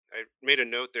I made a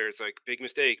note there. It's like big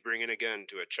mistake bringing a gun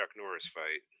to a Chuck Norris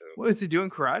fight. So What is he doing?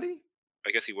 Karate?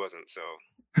 I guess he wasn't. So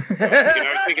You're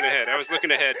I was thinking ahead. I was looking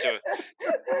ahead to. looking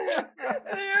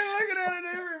at it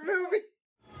every movie.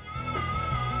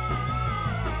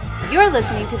 You're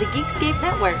listening to the Geekscape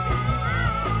Network.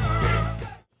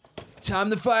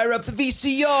 Time to fire up the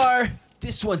VCR.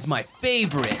 This one's my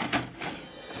favorite.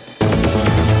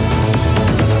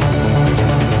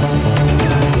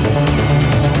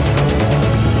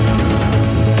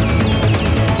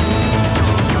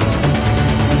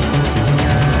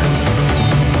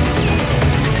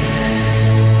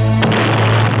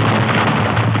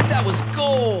 That was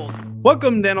gold.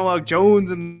 Welcome to Analog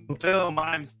Jones and Film.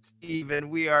 I'm Steve, and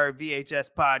we are a VHS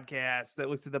podcast that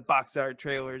looks at the box art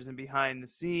trailers and behind the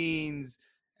scenes.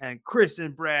 And Chris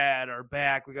and Brad are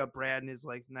back. We got Brad in his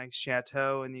nice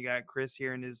chateau, and you got Chris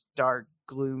here in his dark,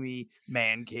 gloomy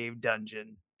man cave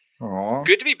dungeon. Aw.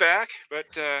 Good to be back, but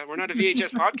we're not a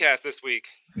VHS podcast this week.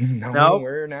 No, Nope.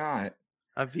 we're not.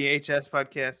 A VHS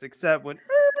podcast, except when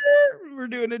we're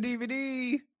doing a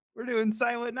DVD. We're doing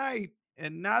Silent Night,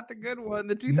 and not the good one,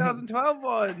 the 2012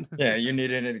 one. Yeah, you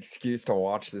needed an excuse to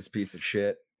watch this piece of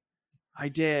shit. I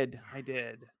did.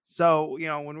 So,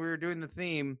 when we were doing the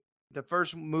theme, the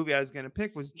first movie I was going to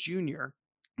pick was Junior,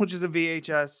 which is a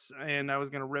VHS, and I was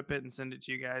going to rip it and send it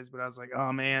to you guys, but I was like,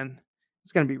 oh man,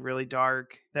 it's going to be really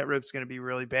dark. That rip's going to be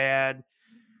really bad.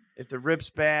 If the rip's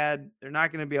bad, they're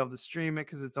not going to be able to stream it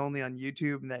because it's only on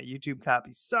YouTube, and that YouTube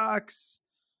copy sucks.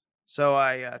 So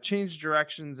I changed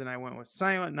directions, and I went with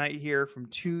Silent Night here from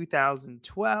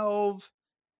 2012,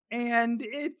 and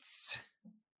it's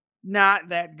not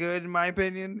that good in my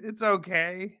opinion. It's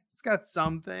okay. It's got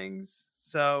some things.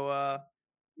 So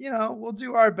we'll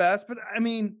do our best. But I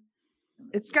mean,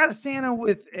 it's got a Santa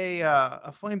with a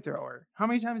flamethrower. How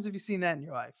many times have you seen that in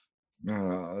your life?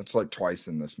 It's like twice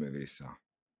in this movie, so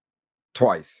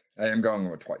twice. I am going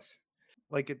with twice.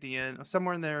 Like at the end,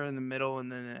 somewhere in there in the middle,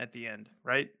 and then at the end,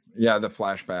 right? Yeah, the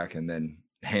flashback and then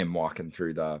him walking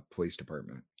through the police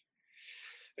department.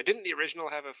 Didn't the original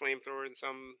have a flamethrower in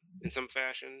some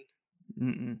fashion?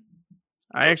 Mm-mm.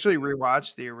 I actually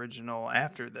rewatched the original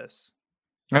after this.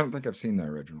 I don't think I've seen the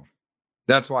original.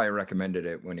 That's why I recommended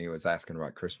it when he was asking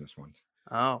about Christmas ones.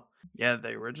 Oh, yeah, the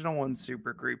original one's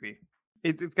super creepy.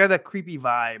 It's got that creepy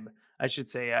vibe, I should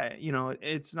say.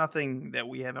 It's nothing that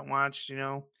we haven't watched,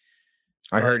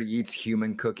 I heard he eats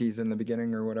human cookies in the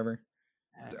beginning or whatever.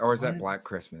 Or is that Black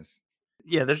Christmas?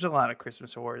 Yeah, there's a lot of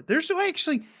Christmas horror. There's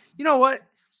actually, you know what?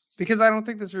 Because I don't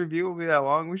think this review will be that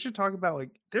long, we should talk about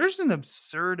there's an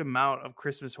absurd amount of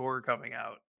Christmas horror coming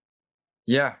out.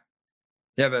 Yeah.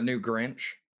 Yeah, the new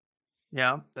Grinch.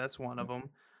 Yeah, that's one of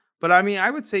them. But I mean, I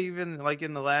would say even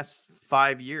in the last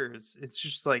 5 years, it's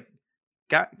just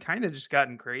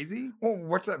gotten crazy. Well,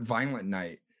 what's that Violent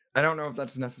Night? I don't know if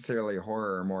that's necessarily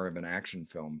horror or more of an action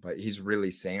film, but he's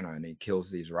really Santa and he kills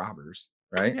these robbers,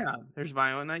 right? Yeah, there's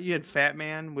Violent Night. You had Fat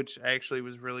Man, which actually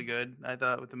was really good, I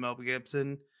thought, with the Mel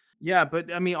Gibson. Yeah,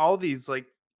 but I mean, all these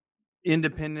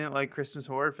independent Christmas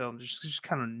horror films just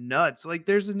kind of nuts.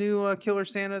 There's a new Killer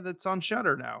Santa that's on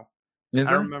Shudder now. Is I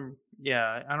there? don't remember.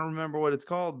 Yeah, I don't remember what it's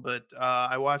called, but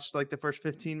I watched the first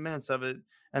 15 minutes of it,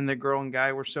 and the girl and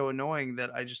guy were so annoying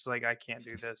that I just I can't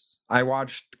do this. I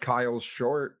watched Kyle's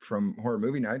short from Horror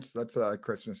Movie Nights. That's a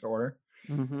Christmas horror.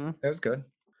 Mm-hmm. It was good.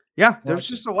 Yeah, there's watched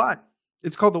just a lot.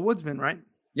 It's called The Woodsman, right?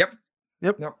 Yep.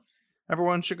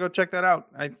 Everyone should go check that out.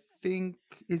 I think,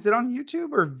 is it on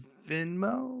YouTube or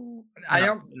Venmo? I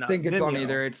don't think it's on Vimeo.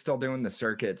 either. It's still doing the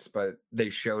circuits, but they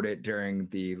showed it during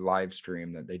the live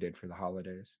stream that they did for the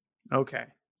holidays. Okay.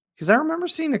 Because I remember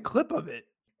seeing a clip of it,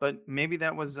 but maybe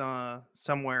that was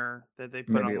somewhere that they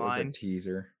put Maybe online. it was a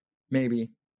teaser. Maybe.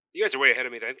 You guys are way ahead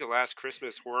of me. I think the last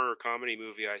Christmas horror comedy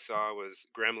movie I saw was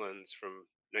Gremlins from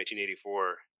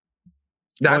 1984.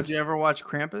 Did you ever watch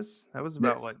Krampus? That was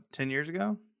about 10 years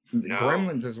ago? No.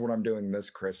 Gremlins is what I'm doing this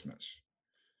Christmas.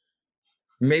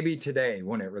 Maybe today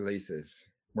when it releases,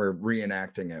 we're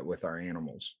reenacting it with our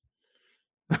animals.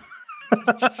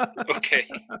 Okay.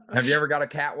 Have you ever got a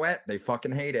cat wet? They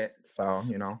fucking hate it. So,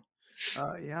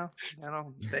 Yeah,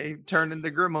 they turned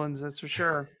into gremlins, that's for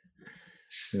sure.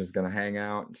 You're just gonna hang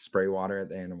out and spray water at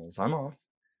the animals. I'm off.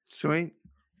 Sweet.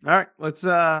 All right, let's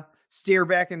steer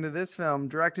back into this film,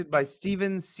 directed by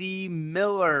Stephen C.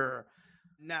 Miller.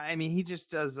 Now, I mean, he just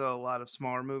does a lot of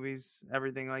smaller movies,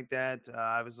 everything like that.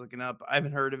 I was looking up. I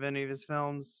haven't heard of any of his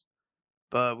films,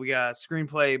 but we got a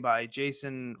screenplay by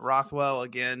Jason Rothwell.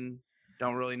 Again,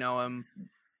 don't really know him.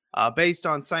 Based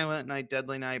on Silent Night,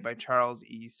 Deadly Night by Charles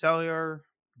E. Sellier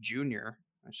Jr.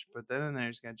 I should put that in there.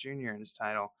 He's got Jr. in his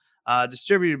title.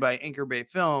 Distributed by Anchor Bay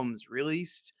Films.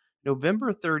 Released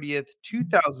November 30th,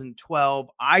 2012.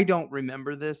 I don't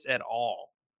remember this at all.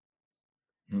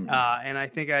 And I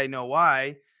think I know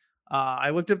why. I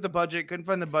looked up the budget, couldn't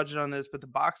find the budget on this, but the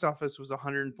box office was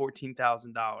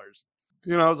 $114,000.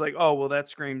 You know, I was like, oh, well, that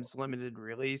screams limited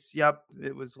release. Yep,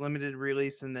 it was limited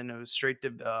release, and then it was straight to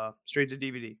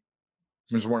DVD.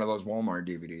 It was one of those Walmart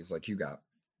DVDs like you got.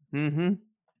 Mm-hmm.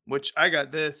 Which I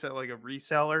got this at like a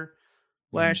reseller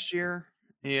last year,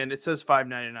 and it says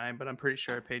 $5.99, but I'm pretty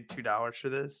sure I paid $2 for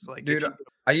this. Like, dude,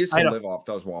 I used to live off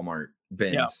those Walmart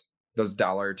bins. Yeah. Those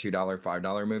 $1, $2,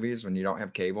 $5 movies when you don't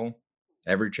have cable.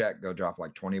 Every check, go drop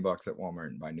like $20 at Walmart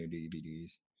and buy new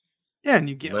DVDs. Yeah, and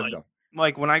you get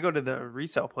like when I go to the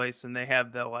resale place and they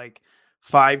have the like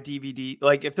 5 DVD,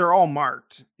 like if they're all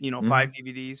marked, you know, 5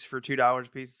 DVDs for $2 a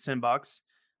piece, $10.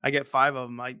 I get 5 of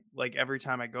them. I like every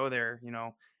time I go there, you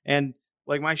know, and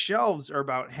like my shelves are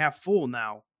about half full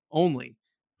now only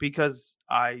because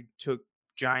I took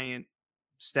giant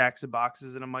stacks of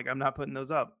boxes and I'm like, I'm not putting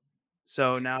those up.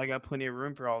 So now I got plenty of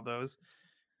room for all those.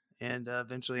 And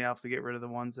eventually I'll have to get rid of the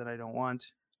ones that I don't want.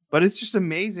 But it's just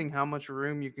amazing how much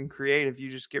room you can create if you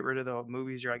just get rid of the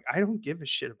movies. You're like, I don't give a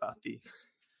shit about these.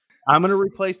 I'm going to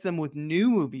replace them with new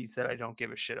movies that I don't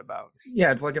give a shit about.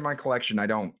 Yeah, it's like in my collection. I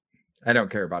don't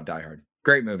care about Die Hard.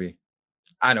 Great movie.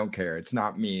 I don't care. It's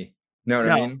not me. Know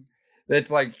what I mean?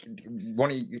 It's like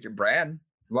Brad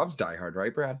loves Die Hard,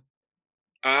 right, Brad?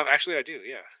 Actually, I do.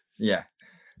 Yeah. Yeah.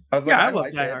 I was like, I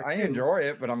like it. I enjoy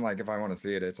it, but I'm like, if I want to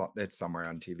see it, it's somewhere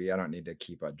on TV. I don't need to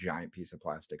keep a giant piece of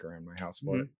plastic around my house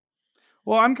for it.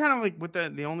 Well, I'm kind of like with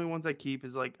the only ones I keep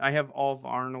is like I have all of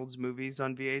Arnold's movies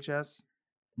on VHS,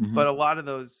 but a lot of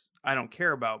those I don't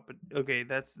care about. But okay,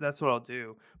 that's what I'll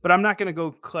do. But I'm not gonna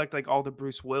go collect like all the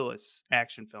Bruce Willis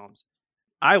action films.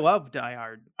 I love Die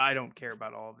Hard. I don't care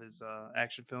about all of his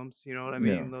action films. You know what I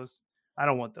mean? Yeah. I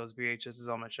don't want those VHSs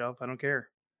on my shelf. I don't care.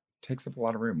 Takes up a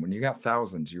lot of room. When you got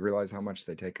thousands, you realize how much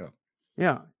they take up.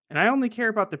 Yeah. And I only care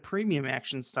about the premium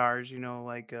action stars, you know,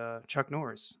 like Chuck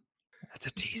Norris. That's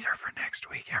a teaser for next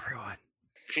week, everyone.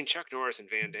 Between Chuck Norris and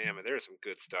Van Damme, there's some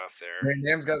good stuff there. Van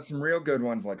Damme's got some real good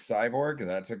ones like Cyborg.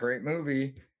 That's a great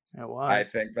movie. It was. I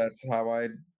think that's how I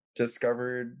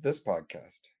discovered this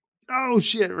podcast. Oh,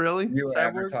 shit, really? You Cyborg?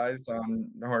 Advertised on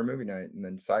Horror Movie Night and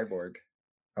then Cyborg.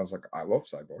 I was like, I love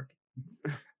Cyborg.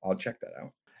 I'll check that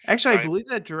out. Actually, I believe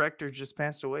that director just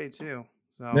passed away too.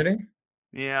 So did he?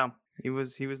 Yeah, he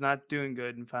was not doing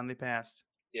good and finally passed.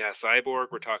 Yeah, Cyborg.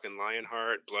 We're talking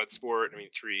Lionheart, Bloodsport. I mean,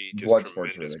 3 just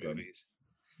Bloodsport's really good. movies.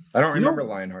 I don't remember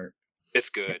Lionheart. It's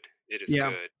good. It is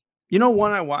good. You know,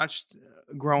 one I watched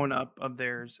growing up of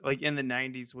theirs, like in the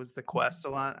 90s, was The Quest a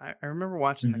lot. I remember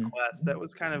watching The Quest. That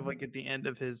was kind of like at the end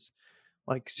of his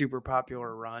like super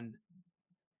popular run.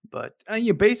 But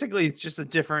basically, it's just a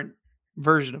different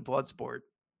version of Bloodsport.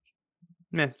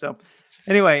 Yeah, so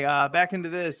anyway, back into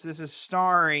this. This is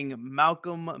starring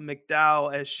Malcolm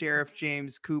McDowell as Sheriff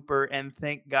James Cooper, and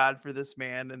thank God for this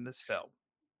man in this film.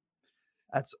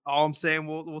 That's all I'm saying.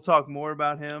 We'll talk more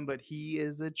about him, but he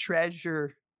is a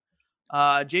treasure.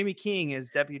 Jamie King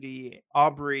is Deputy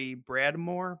Aubrey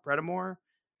Bradamore.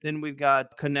 Then we've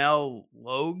got Connell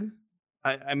Logue.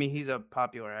 I mean, he's a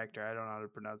popular actor. I don't know how to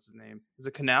pronounce his name. Is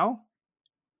it Connell?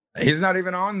 He's not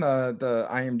even on the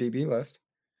IMDb list.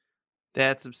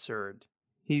 That's absurd.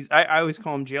 I always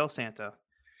call him Jail Santa.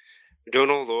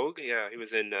 Donald Logue, yeah, he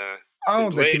was in the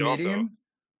Blade comedian. Also.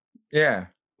 Yeah.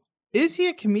 Is he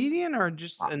a comedian or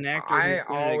just an actor? I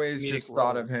always just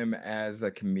thought of him as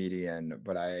a comedian,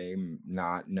 but I'm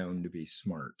not known to be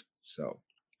smart. So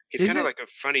he's kind of like a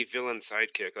funny villain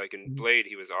sidekick. Like in Blade,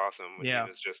 he was awesome. When he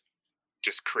was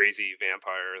just crazy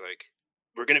vampire. Like,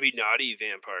 we're gonna be naughty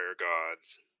vampire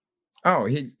gods. Oh,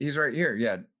 he's right here.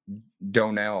 Yeah,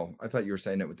 Donell. I thought you were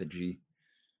saying it with a G.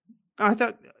 I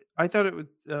thought it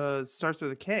was starts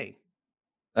with a K.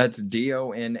 That's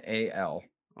Donal.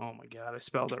 Oh my god, I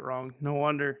spelled it wrong. No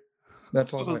wonder.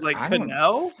 That's what I was like. I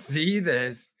don't see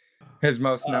this. His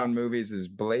most known movies is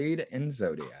Blade and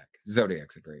Zodiac.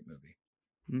 Zodiac's a great movie.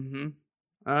 Mm-hmm.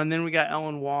 And then we got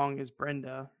Ellen Wong as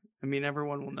Brenda. I mean,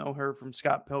 everyone will know her from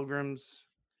Scott Pilgrim's.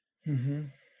 Mm-hmm.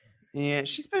 And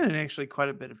she's been in actually quite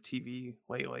a bit of TV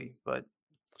lately, but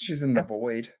she's in The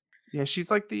Void. Yeah,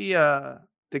 she's like the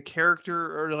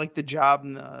character or like the job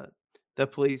in the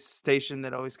police station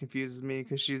that always confuses me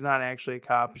because she's not actually a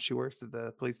cop. She works at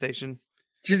the police station.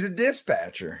 She's a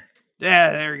dispatcher.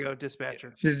 Yeah, there we go,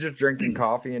 dispatcher. She's just drinking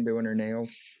coffee and doing her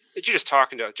nails. You're just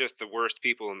talking to just the worst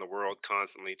people in the world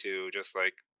constantly too. Just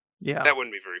like, that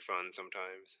wouldn't be very fun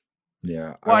sometimes.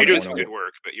 Yeah, well, you're doing some good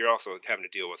work, but you're also having to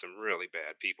deal with some really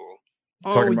bad people.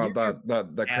 Talking about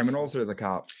the criminals or the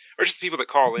cops, or just the people that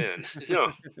call in.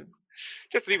 No,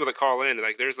 just the people that call in.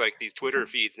 Like, there's like these Twitter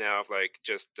feeds now of like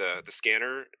just the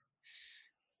scanner,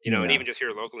 and even just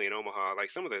here locally in Omaha, like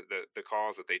some of the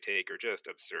calls that they take are just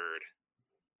absurd.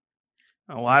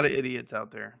 A lot of idiots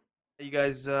out there. You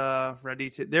guys ready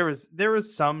to? There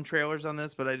was some trailers on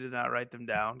this, but I did not write them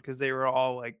down because they were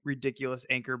all like ridiculous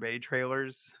Anchor Bay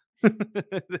trailers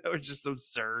that were just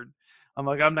absurd. I'm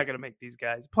like, I'm not gonna make these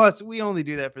guys. Plus, we only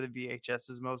do that for the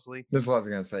VHSs mostly. That's what I was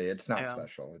gonna say. It's not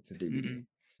special. It's a DVD. Mm-hmm.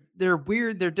 They're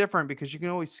weird. They're different because you can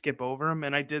always skip over them.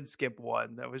 And I did skip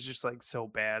one that was just like so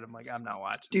bad. I'm like, I'm not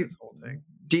watching this whole thing.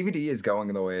 DVD is going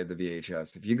the way of the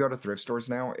VHS. If you go to thrift stores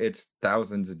now, it's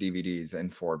thousands of DVDs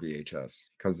and 4 VHS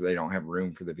because they don't have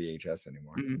room for the VHS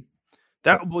anymore.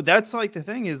 Mm-hmm. That's like the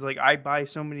thing is like I buy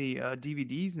so many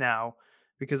DVDs now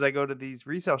because I go to these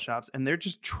resale shops and they're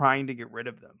just trying to get rid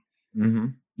of them. Mm-hmm.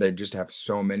 They just have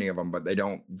so many of them, but they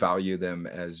don't value them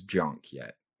as junk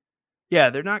yet. Yeah,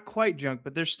 they're not quite junk,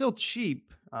 but they're still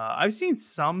cheap. I've seen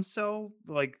some sell,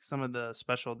 like some of the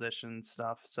special edition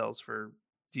stuff sells for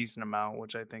decent amount,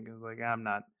 which I think is like, I'm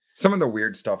not. Some of the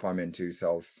weird stuff I'm into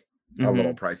sells a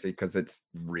little pricey because it's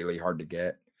really hard to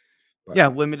get. But... yeah,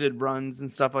 limited runs and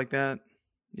stuff like that.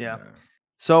 Yeah.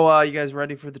 So you guys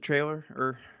ready for the trailer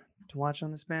or to watch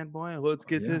on this bad boy? Let's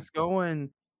get this going.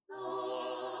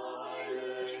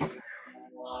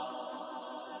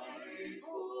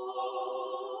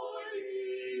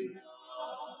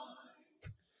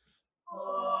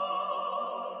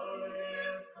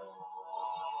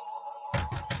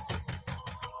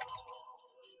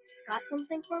 Got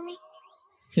something for me?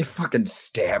 He fucking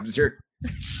stabs her.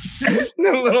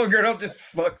 The little girl just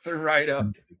fucks her right up.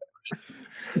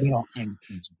 We all came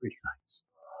between some pretty lights.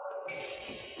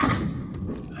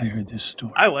 I heard this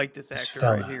story. I like this actor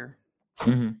right here.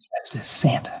 Dressed as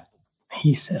Santa.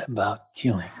 He said about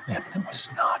killing them that was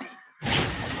naughty.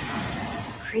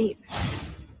 Creep.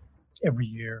 Every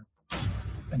year,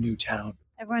 a new town.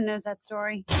 Everyone knows that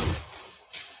story.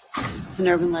 It's an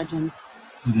urban legend.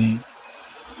 It ain't.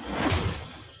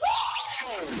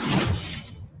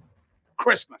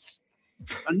 Christmas,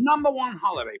 the #1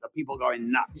 holiday for people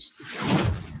going nuts.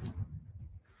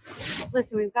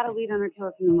 Listen, we've got a lead on our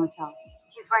killer from the motel.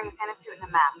 He's wearing a Santa suit and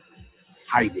a mask.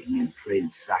 Hiding in plain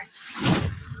sight.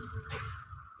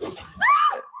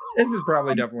 This is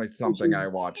probably definitely something I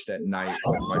watched at night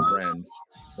with my friends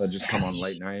that just come on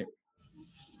late night.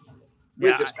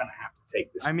 We're just gonna have to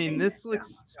take this. I mean, this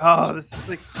looks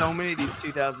like so many of these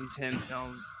 2010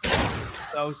 films.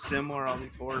 It's so similar, all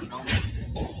these horror films.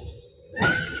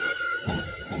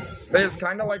 It's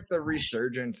kind of like the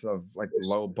resurgence of like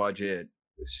low budget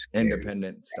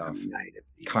independent stuff.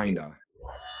 Kinda.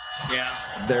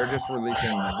 Yeah. They're just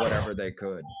releasing whatever they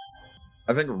could.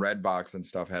 I think Redbox and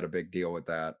stuff had a big deal with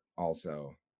that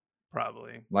also.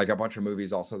 Probably. Like a bunch of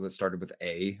movies also that started with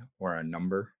A or a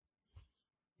number.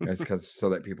 Because so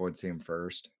that people would see them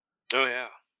first. Oh, yeah.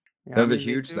 That was a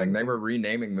huge thing. They were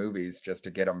renaming movies just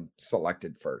to get them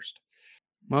selected first.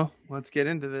 Well, let's get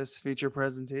into this feature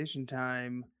presentation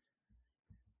time.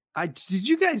 Did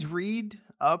you guys read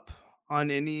up on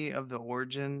any of the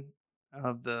origin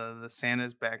of the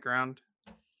Santa's background?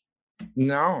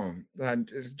 No,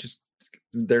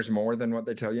 there's more than what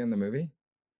they tell you in the movie.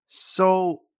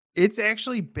 So it's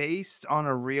actually based on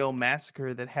a real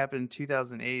massacre that happened in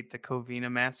 2008, the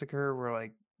Covina massacre, where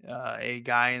like a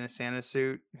guy in a Santa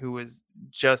suit who was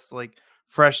just like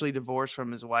freshly divorced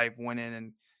from his wife went in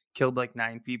and killed like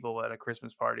 9 people at a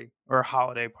Christmas party or a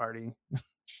holiday party.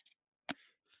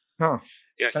 Huh.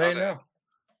 Yeah, I didn't know.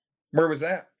 Where was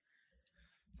that?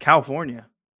 California.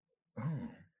 Oh.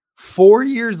 4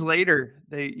 years later,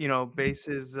 they, base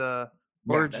his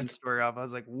origin story off. I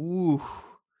was like, ooh.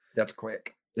 That's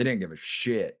quick. They didn't give a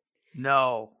shit.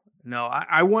 No.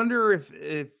 I wonder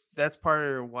if that's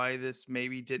part of why this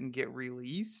maybe didn't get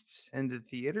released into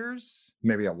theaters.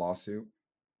 Maybe a lawsuit.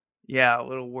 Yeah, a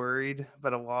little worried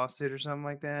about a lawsuit or something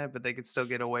like that, but they could still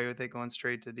get away with it going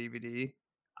straight to DVD.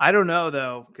 I don't know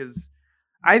though, because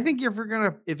I think if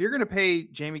you're gonna pay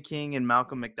Jamie King and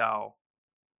Malcolm McDowell,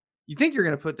 you think you're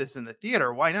gonna put this in the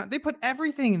theater. Why not? They put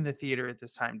everything in the theater at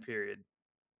this time period.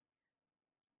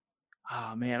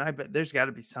 Oh man, I bet there's got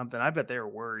to be something. I bet they were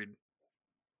worried.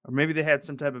 Or maybe they had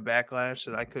some type of backlash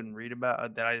that I couldn't read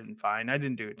about that I didn't find. I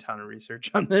didn't do a ton of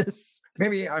research on this.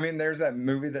 Maybe, I mean, there's that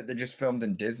movie that they just filmed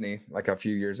in Disney like a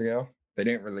few years ago. They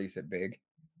didn't release it big.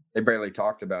 They barely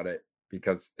talked about it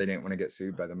because they didn't want to get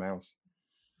sued by the mouse.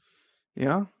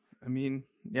 Yeah. I mean,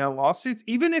 yeah, lawsuits,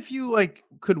 even if you like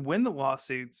could win the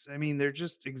lawsuits, I mean, they're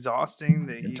just exhausting.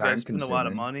 You guys spend a lot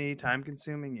of money, time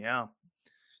consuming. Yeah.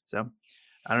 So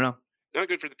I don't know. Not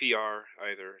good for the PR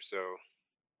either. So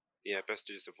Yeah, best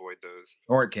to just avoid those.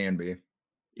 Or it can be.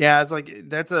 Yeah, it's like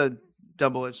that's a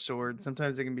double-edged sword.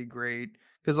 Sometimes it can be great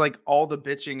because like all the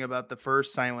bitching about the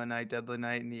first Silent Night, Deadly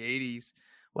Night in the '80s,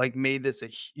 like made it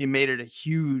made it a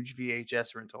huge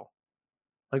VHS rental,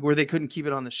 like where they couldn't keep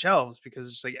it on the shelves because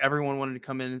it's like everyone wanted to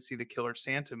come in and see the Killer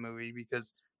Santa movie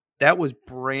because that was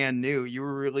brand new. You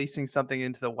were releasing something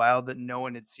into the wild that no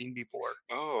one had seen before.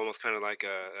 Oh, almost kind of like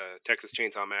a Texas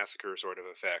Chainsaw Massacre sort of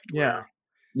effect. Yeah. Where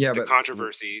Yeah, the but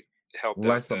controversy helped out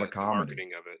less of a the comedy.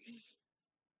 marketing of it.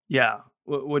 Yeah.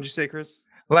 What'd you say, Chris?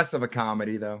 Less of a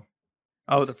comedy, though.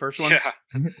 Oh, the first one? Yeah.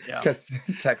 Yeah. Because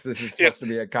Texas is supposed to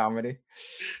be a comedy.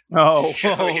 Oh,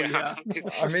 Oh, yeah.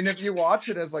 I mean, if you watch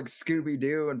it as like Scooby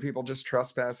Doo and people just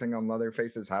trespassing on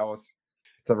Leatherface's house,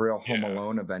 it's a real Home Yeah.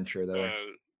 Alone adventure there.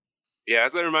 Yeah,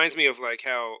 that reminds me of like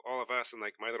how all of us in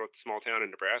like my little small town in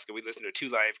Nebraska, we listened to Two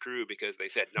Live Crew because they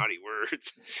said naughty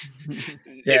words.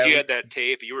 Yeah, If you had that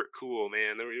tape, you were cool,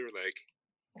 man. You were like,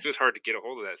 it was hard to get a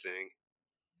hold of that thing.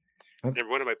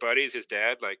 Remember one of my buddies, his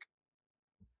dad, like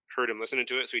heard him listening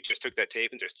to it, so he just took that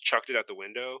tape and just chucked it out the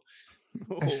window.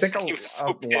 I think He was so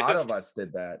a lot pissed. of us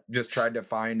did that. Just tried to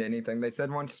find anything. They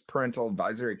said once Parental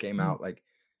Advisory came out, like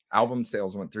album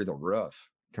sales went through the roof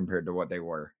compared to what they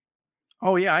were.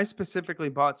 Oh yeah, I specifically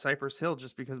bought Cypress Hill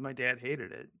just because my dad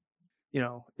hated it. You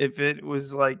know, if it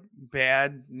was like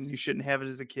bad and you shouldn't have it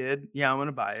as a kid, yeah, I'm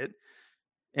gonna buy it.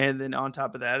 And then on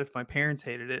top of that, if my parents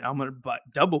hated it, I'm gonna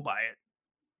double buy it.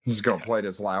 Just gonna play it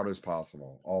as loud as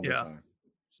possible all the Yeah. time.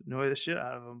 Just annoy the shit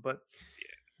out of them. But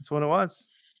that's what it was.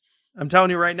 I'm telling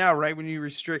you right now, right when you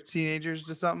restrict teenagers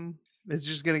to something, it's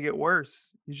just gonna get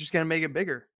worse. You're just gonna make it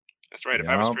bigger. That's right. If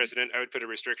I was Yep. president, I would put a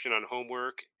restriction on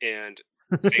homework and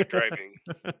safe driving.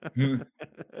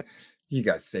 You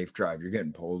guys safe drive. You're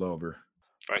getting pulled over.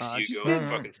 If I see you just going get-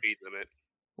 the fucking speed limit.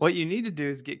 What you need to do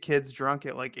is get kids drunk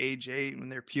at like age 8 when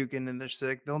they're puking and they're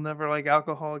sick. They'll never like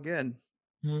alcohol again.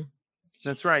 Hmm.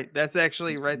 That's right. That's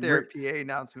actually right there. PA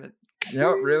announcement.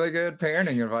 Yep, really good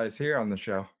parenting advice here on the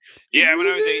show. Yeah, when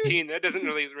I was 18, that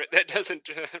doesn't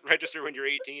register when you're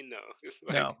 18 though. It's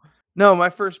like, No, my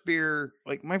first beer,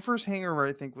 like my first hangover,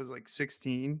 I think was like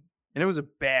 16, and it was a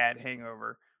bad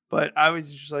hangover. But I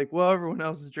was just like, well, everyone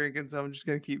else is drinking, so I'm just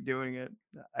gonna keep doing it.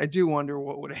 I do wonder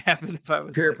what would happen if I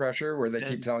was Peer like, pressure, where they keep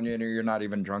dead. telling you you're not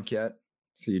even drunk yet,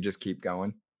 so you just keep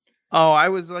going. Oh, I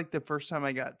was like the first time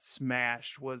I got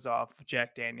smashed was off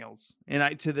Jack Daniels,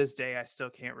 and to this day I still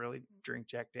can't really drink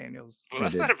Jack Daniels. well,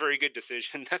 that's not a very good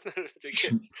decision. That's not a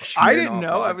good. I didn't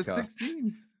know. I was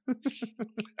 16.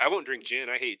 I won't drink gin.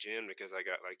 I hate gin because I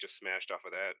got like just smashed off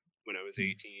of that when I was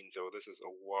 18. So this is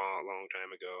a long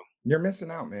time ago. You're missing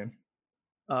out, man.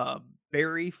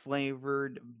 Berry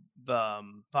flavored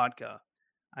vodka.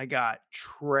 I got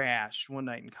trashed one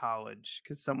night in college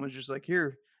because someone's just like,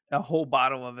 here, a whole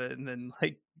bottle of it, and then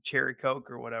like cherry Coke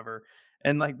or whatever.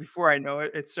 And like before I know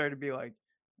it, it started to be like,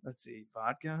 let's see,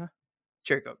 vodka,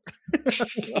 cherry Coke.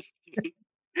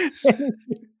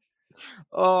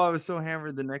 Oh, I was so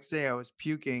hammered. The next day I was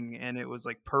puking and it was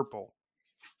like purple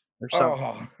or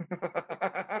something.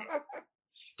 Oh.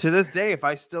 To this day, if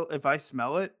I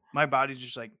smell it, my body's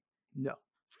just like, no.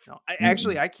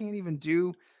 I can't even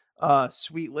do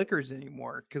sweet liquors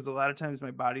anymore because a lot of times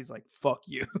my body's like, fuck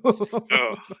you.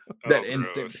 That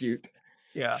instant gross. puke.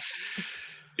 Yeah.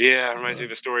 Yeah, it reminds me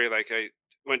of a story. Like I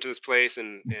went to this place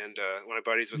and one of my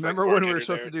buddies was Remember like, when we were bartender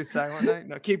supposed there. to do Silent Night?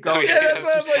 No, keep Oh, going. yeah, Yeah, that's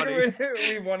that sounds just like funny.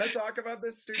 we want to talk about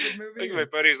this stupid movie. Like my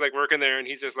buddy's like working there, and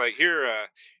he's just like,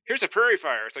 here's a Prairie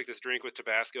Fire. It's like this drink with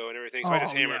Tabasco and everything. So I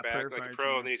just Oh, hammer yeah, back Prairie like Fire's a pro,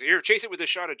 good. and then he's like, here, chase it with a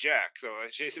shot of Jack. So I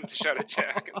chased it with a shot of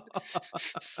Jack.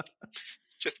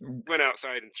 Just went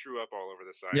outside and threw up all over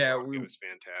the sidewalk. Yeah, it was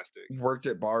fantastic. Worked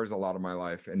at bars a lot of my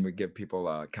life, and we give people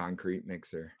a concrete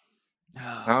mixer.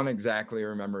 I Oh, don't exactly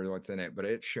remember what's in it, but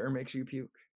it sure makes you puke.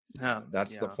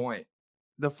 That's the yeah. point.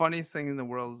 The funniest thing in the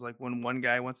world is like when one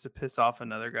guy wants to piss off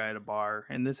another guy at a bar,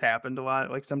 and this happened a lot.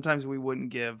 Like sometimes we wouldn't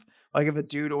give, like if a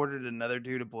dude ordered another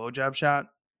dude a blowjob shot,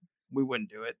 we wouldn't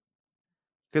do it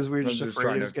because we were They're just just afraid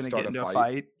trying it was to going to start get a into a fight.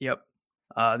 fight. Yep.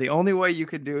 The only way you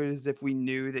could do it is if we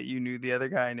knew that you knew the other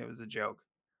guy and it was a joke.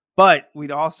 But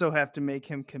we'd also have to make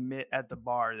him commit at the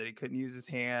bar that he couldn't use his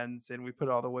hands, and we put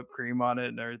all the whipped cream on it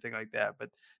and everything like that. But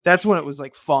that's when it was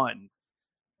like fun.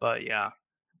 But yeah,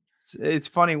 it's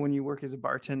funny when you work as a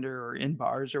bartender or in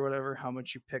bars or whatever, how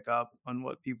much you pick up on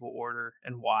what people order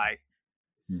and why.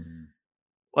 Mhm.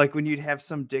 Like when you'd have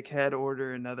some dickhead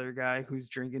order another guy who's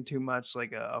drinking too much,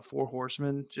 like a Four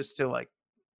Horsemen, just to like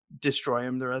destroy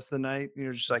him the rest of the night. You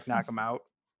know, just like knock him out.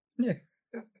 Yeah.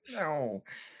 No.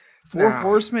 Four Nah.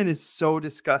 Horsemen is so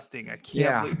disgusting. I can't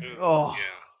Yeah. believe. Ooh, Oh, yeah.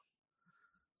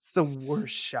 it's the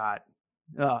worst shot.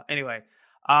 Anyway,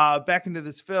 Back into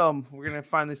this film, we're gonna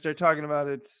finally start talking about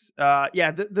it.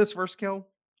 This first kill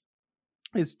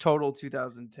is total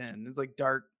 2010. It's like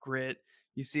dark grit.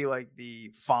 You see like the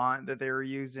font that they were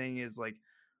using is like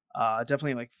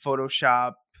definitely like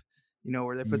Photoshop,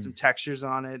 where they put some textures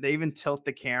on it. They even tilt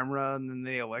the camera and then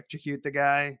they electrocute the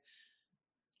guy.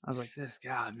 I was like, this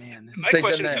God, man, this My is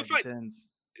question is, intense.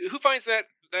 who finds that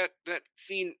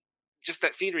scene, just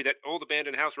that scenery, that old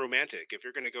abandoned house, romantic? If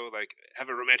you're gonna go like have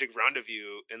a romantic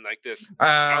rendezvous in like this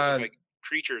house with like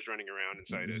creatures running around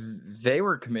inside it, they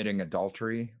were committing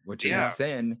adultery, which is a Yeah.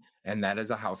 sin, and that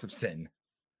is a house of sin.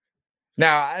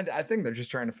 Now, I think they're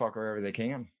just trying to fuck wherever they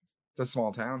can. It's a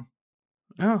small town.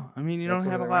 No, I mean, you That's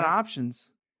don't where have a they lot of went.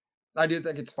 options. I do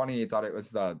think it's funny he thought it was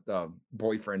the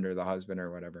boyfriend or the husband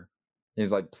or whatever.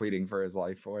 He's like pleading for his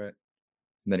life for it.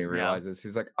 And then he Yeah. realizes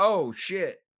he's like, oh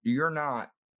shit, you're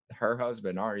not her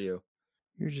husband, are you?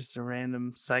 You're just a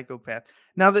random psychopath.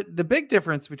 Now, the big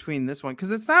difference between this one,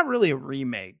 because it's not really a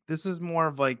remake. This is more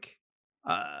of like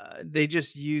they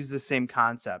just use the same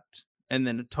concept and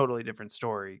then a totally different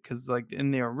story. Because like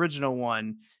in the original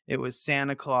one, it was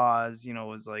Santa Claus,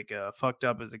 was like fucked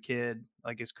up as a kid.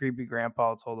 Like his creepy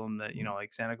grandpa told him that,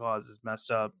 like Santa Claus is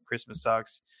messed up, Christmas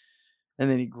sucks. And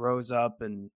then he grows up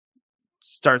and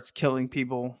starts killing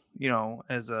people,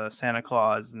 as a Santa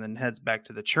Claus, and then heads back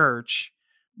to the church.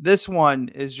 This one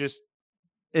is just,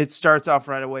 it starts off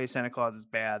right away. Santa Claus is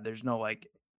bad. There's no like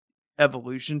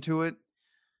evolution to it.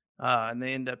 And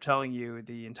they end up telling you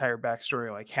the entire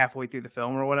backstory like halfway through the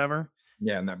film or whatever.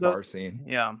 Yeah, in that So- bar scene.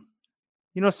 Yeah.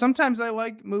 Sometimes I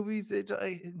like movies that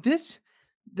this,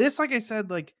 like I said,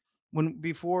 like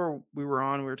before we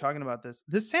were talking about this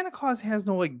Santa Claus has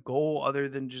no like goal other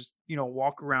than just,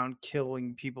 walk around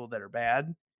killing people that are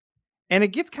bad. And it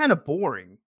gets kind of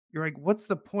boring. You're like, what's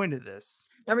the point of this?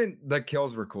 I mean, the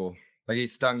kills were cool. Like he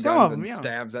stun Some guns of 'em, and yeah.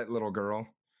 stabs that little girl.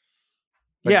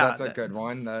 Like, Yeah, that's a good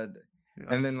one. yeah.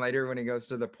 And then later when he goes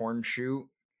to the porn shoot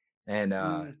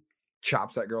and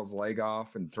chops that girl's leg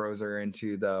off and throws her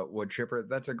into the wood chipper,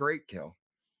 that's a great kill.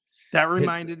 That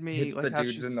reminded me hits like the how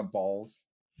dudes in she's- the balls.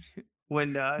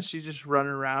 when she's just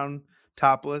running around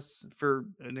topless for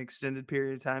an extended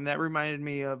period of time. That reminded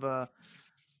me of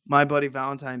My Buddy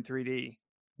Valentine 3D.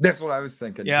 That's what I was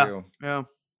thinking Yeah. too. Yeah.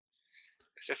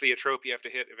 it's definitely a trope you have to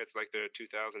hit if it's like the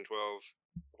 2012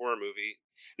 horror movie.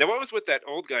 Now, what was with that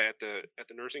old guy at the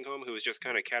nursing home who was just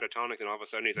kind of catatonic, and all of a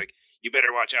sudden he's like, "You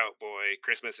better watch out, boy!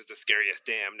 Christmas is the scariest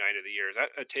damn night of the year." Is that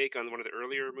a take on one of the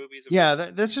earlier movies? Of Yeah,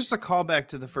 this? that's just a callback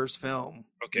to the first film.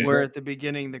 Okay. Where at the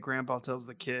beginning the grandpa tells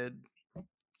the kid,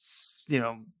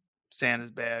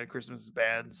 Santa's bad, Christmas is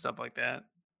bad, and stuff like that.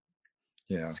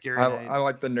 Yeah. Scary night. I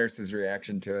like the nurse's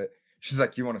reaction to it. She's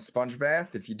like, "You want a sponge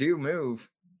bath? If you do, move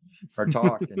or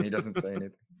talk." And he doesn't say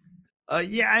anything.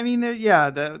 Yeah, I mean,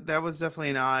 that was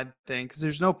definitely an odd thing because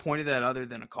there's no point of that other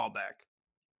than a callback,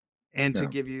 and to Yeah.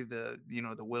 give you the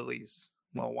the willies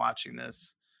while watching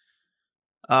this.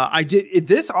 I did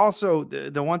this also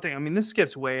the one thing. I mean, this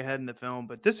skips way ahead in the film,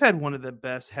 but this had one of the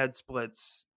best head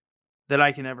splits that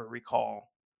I can ever recall.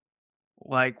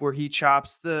 Like where he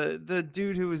chops the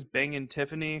dude who was banging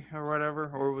Tiffany or whatever,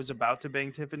 or was about to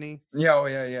bang Tiffany. Yeah, oh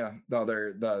yeah.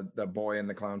 The boy in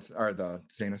the clowns or the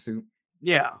Santa suit.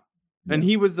 Yeah. And Yeah.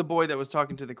 he was the boy that was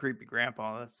talking to the creepy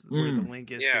grandpa. That's where the link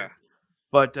is. Yeah. Here.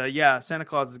 But Santa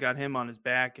Claus has got him on his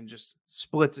back and just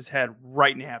splits his head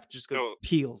right in half. Just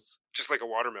peels. Just like a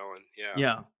watermelon. Yeah.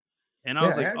 Yeah. And I Yeah,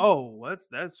 was like, and- oh,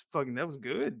 that's fucking, that was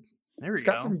good. There we It's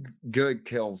go. got some good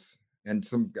kills and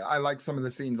I like some of the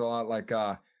scenes a lot, like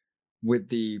with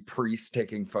the priest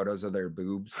taking photos of their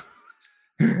boobs.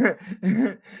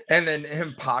 And then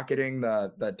him pocketing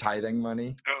the tithing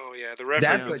money. Oh yeah, the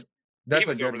reference. That's he a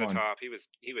was good over the one. top. He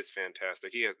was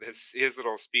fantastic. He had his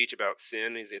little speech about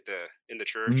sin. He's in the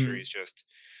church where he's just,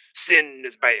 sin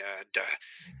is bad.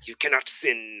 You cannot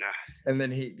sin. And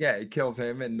then he kills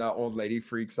him, and the old lady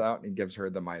freaks out and he gives her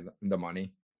the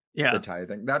money. Yeah. The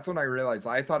tithing. That's when I realized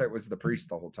I thought it was the priest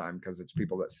the whole time because it's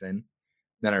people that sin.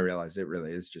 Then I realized it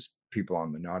really is just people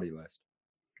on the naughty list.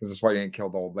 Because that's why he didn't kill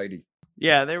the old lady.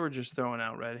 Yeah, they were just throwing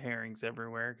out red herrings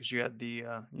everywhere because you had the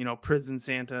prison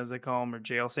Santa, as they call him, or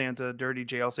jail Santa, dirty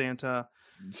jail Santa,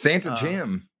 Santa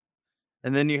Jim,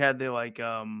 and then you had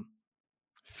the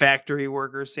factory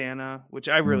worker Santa, which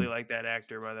I really like that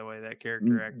actor, by the way, that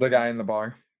character actor. the guy in the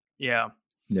bar. Yeah.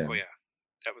 Yeah. Oh yeah,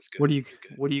 that was good.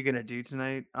 What are you gonna do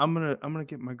tonight? I'm gonna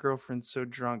get my girlfriend so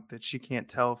drunk that she can't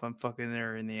tell if I'm fucking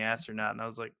her in the ass or not. And I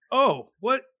was like, oh,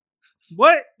 what?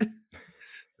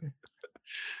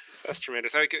 That's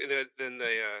tremendous. Then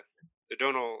the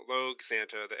Donald Logue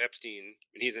Santa, the Epstein,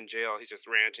 when he's in jail, he's just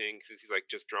ranting because he's like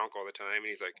just drunk all the time, and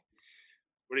he's like,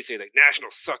 what do you say, like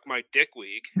National Suck My Dick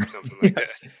Week or something like that.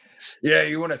 Yeah,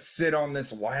 you want to sit on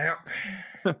this lap?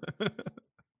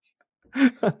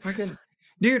 Fucking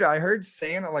dude, I heard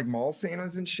Santa, like mall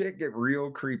Santas and shit, get real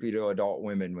creepy to adult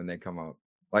women when they come up,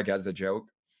 like as a joke.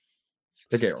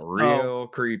 They get real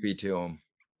creepy to them.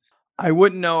 I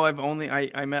wouldn't know.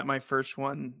 I met my first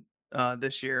one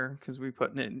this year because we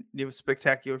put it was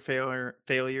spectacular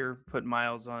failure, put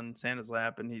Miles on Santa's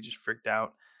lap and he just freaked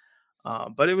out.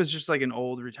 But it was just like an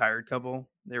old retired couple.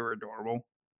 They were adorable.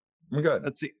 I'm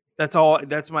good. That's all.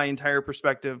 That's my entire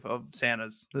perspective of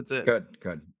Santas. That's it. Good.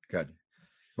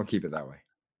 We'll keep it that way.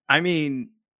 I mean,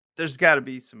 there's got to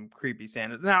be some creepy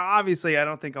Santas. Now, obviously, I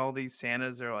don't think all these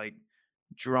Santas are like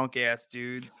drunk ass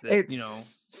dudes that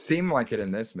seemed like it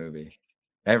in this movie.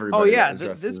 Everybody. Oh yeah,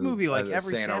 this movie, like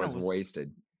every Santa was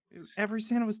wasted. Every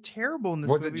Santa was terrible in this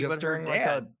movie. Was it just during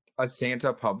like a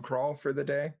Santa pub crawl for the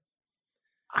day?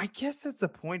 I guess that's the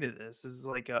point of this. Is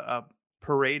like a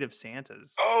parade of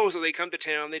Santas. Oh, so they come to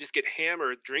town, they just get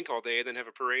hammered, drink all day, and then have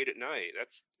a parade at night.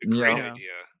 That's a great idea.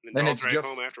 And then it's drive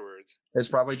home afterwards. It's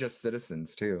probably just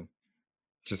citizens too,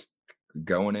 just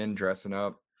going in, dressing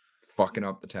up, fucking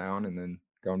up the town, and then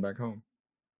going back home.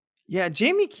 Yeah,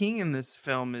 Jamie King in this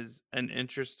film is an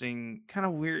interesting, kind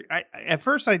of weird. At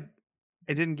first I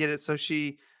didn't get it. So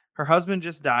her husband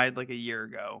just died like a year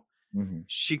ago. Mm-hmm.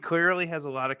 She clearly has a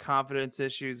lot of confidence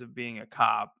issues of being a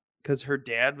cop because her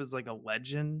dad was like a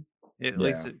legend. At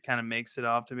least it kind of makes it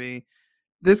off to me.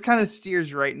 This kind of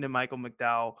steers right into Michael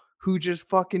McDowell, who just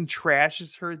fucking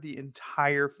trashes her the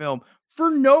entire film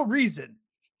for no reason.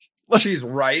 She's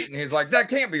right, and he's like, that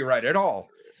can't be right at all.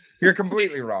 You're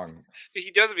completely wrong.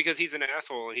 He does it because he's an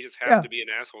asshole, and he just has to be an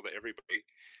asshole to everybody.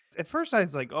 At first, I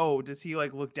was like, oh, does he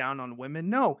like look down on women?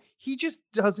 No, he just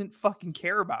doesn't fucking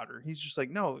care about her. He's just like,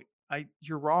 no,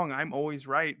 you're wrong. I'm always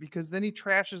right. Because then he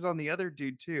trashes on the other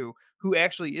dude too, who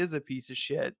actually is a piece of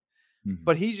shit. Mm-hmm.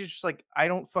 But he's just like, I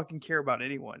don't fucking care about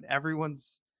anyone.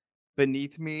 Everyone's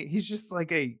beneath me. He's just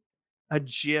like a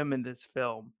gym in this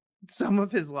film. Some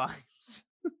of his lines.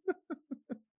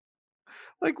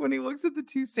 Like when he looks at the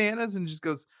two Santas and just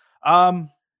goes, ho,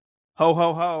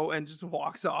 ho, ho, and just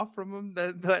walks off from him,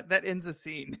 that ends the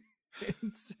scene.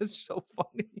 It's just so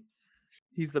funny.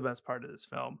 He's the best part of this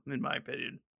film, in my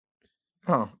opinion.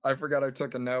 Oh, I forgot I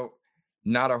took a note.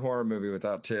 Not a horror movie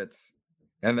without tits.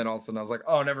 And then all of a sudden I was like,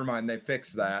 oh, never mind. They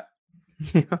fixed that.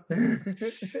 Yeah,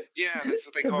 that's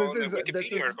what they call it in the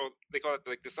Wikipedia article. They call it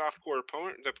like the softcore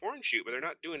porn, the porn shoot, but they're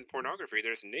not doing pornography.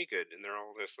 They're just naked, and they're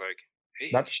all just like, hey,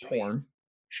 that's porn.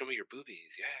 Show me your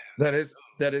boobies. Yeah.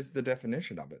 That is the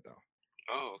definition of it, though.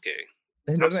 Oh,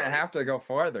 okay. It doesn't have to go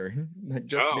farther. Like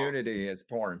just nudity is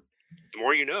porn. The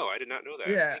more you know. I did not know that.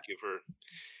 Yeah. Thank you for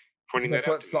pointing that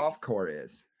out. That's what softcore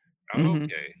is. Oh,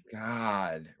 okay.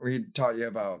 God, we taught you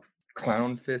about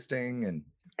clown fisting and.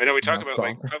 I know we talk about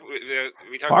like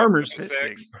we talk farmers about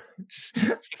fisting.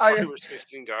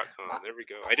 Farmersfisting.com. There we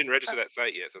go. I didn't register that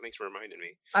site yet, so thanks for reminding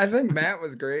me. I think Matt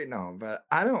was great, but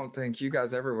I don't think you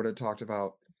guys ever would have talked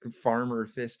about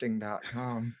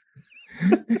farmerfisting.com.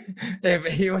 If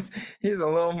he's a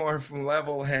little more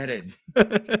level-headed.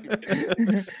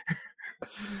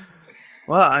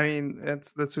 Well, I mean,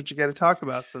 that's what you got to talk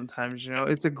about sometimes. You know,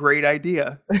 it's a great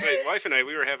idea. My wife and I,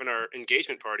 we were having our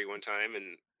engagement party one time,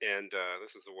 and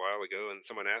this was a while ago, and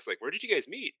someone asked, like, where did you guys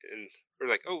meet? And we're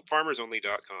like, oh,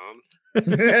 farmersonly.com.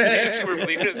 We're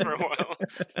leaving us for a while.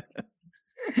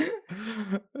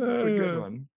 That's a good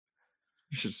one.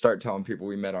 You should start telling people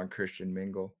we met on Christian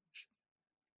Mingle.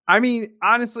 I mean,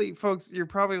 honestly, folks, you're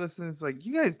probably listening. It's like, did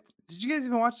you guys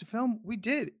even watch the film? We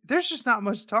did. There's just not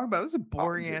much to talk about. This is a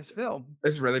boring ass film.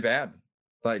 It's really bad.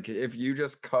 Like, if you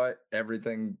just cut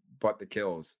everything but the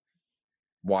kills,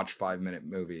 watch 5-minute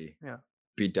movie,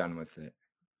 be done with it.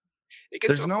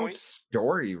 There's no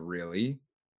story, really.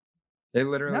 It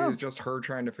literally is just her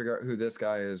trying to figure out who this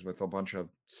guy is with a bunch of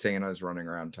Santas running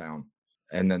around town.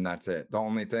 And then that's it. The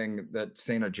only thing that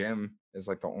Santa Jim is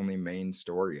like the only main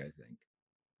story, I think.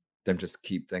 Them just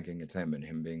keep thinking it's him and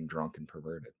him being drunk and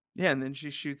perverted. Yeah, and then she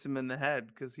shoots him in the head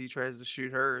because he tries to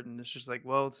shoot her, and it's just like,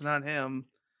 well, it's not him.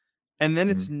 And then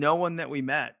it's no one that we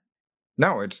met.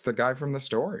 No, it's the guy from the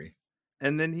story.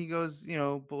 And then he goes,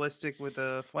 ballistic with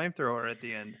a flamethrower at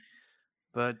the end.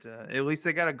 But at least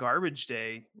they got a Garbage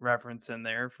Day reference in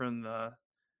there from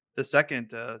the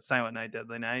second Silent Night,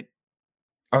 Deadly Night.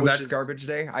 Oh, that's Garbage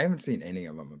Day? I haven't seen any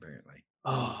of them, apparently.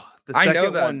 Oh, I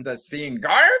know the scene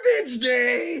Garbage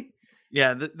Day.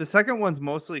 Yeah, the second one's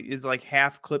mostly is like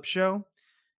half clip show.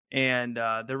 And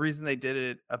the reason they did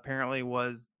it apparently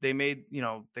was they made,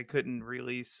 they couldn't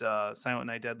release Silent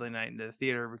Night, Deadly Night into the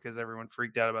theater because everyone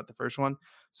freaked out about the first one.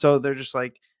 So they're just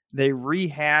like, they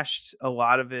rehashed a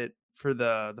lot of it for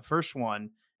the first one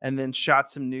and then shot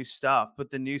some new stuff. But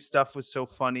the new stuff was so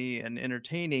funny and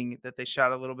entertaining that they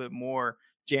shot a little bit more,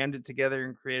 jammed it together,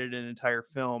 and created an entire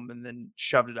film, and then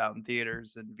shoved it out in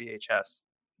theaters and VHS.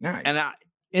 Nice. And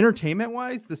entertainment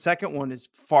wise, the second one is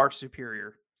far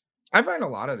superior. I find a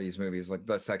lot of these movies, like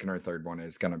the second or third one,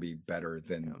 is going to be better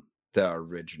than the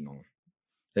original.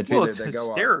 It's either they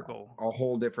hysterical. go a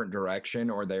whole different direction,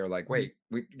 or they're like, wait,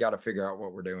 we got to figure out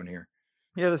what we're doing here.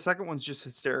 Yeah, the second one's just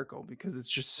hysterical because it's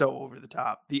just so over the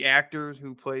top. The actor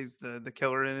who plays the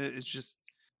killer in it is just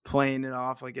playing it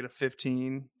off like at a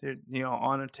 15,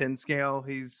 on a 10 scale.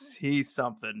 He's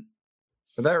something.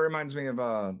 But that reminds me of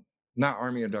not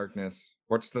Army of Darkness.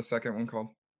 What's the second one called?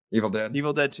 Evil Dead.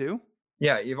 Evil Dead 2?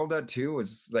 Yeah, Evil Dead 2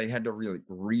 was they had to really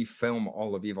refilm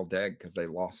all of Evil Dead because they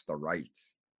lost the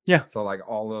rights. Yeah. So like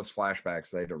all those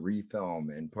flashbacks they had to refilm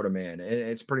and put them in.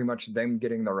 It's pretty much them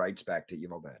getting the rights back to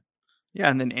Evil Dead. Yeah,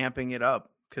 and then amping it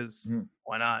up because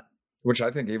why not? Which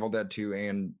I think Evil Dead 2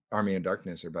 and Army of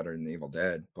Darkness are better than Evil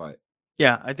Dead, but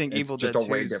yeah, I think it's Evil just Dead a 2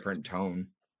 way different tone.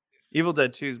 Evil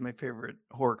Dead 2 is my favorite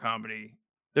horror comedy.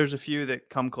 There's a few that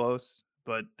come close,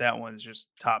 but that one's just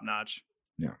top notch.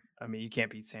 Yeah. I mean, you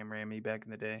can't beat Sam Raimi back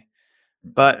in the day.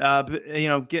 But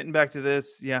getting back to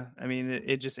this, yeah, I mean,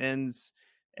 it just ends,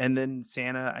 and then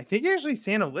Santa. I think actually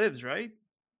Santa lives, right?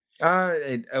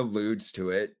 It alludes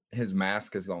to it. His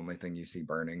mask is the only thing you see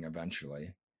burning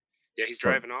eventually. Yeah, he's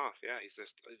driving off. Yeah, he's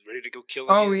just ready to go kill.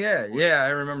 Oh yeah, I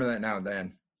remember that now.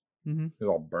 Then it's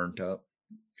all burnt up.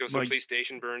 Goes to the police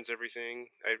station, burns everything.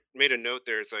 I made a note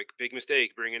there. It's like big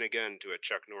mistake bringing a gun to a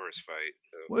Chuck Norris fight.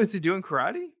 So, what is he doing?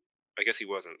 Karate? I guess he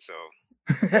wasn't. So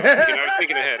I was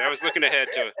thinking ahead. I was looking ahead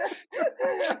to. You're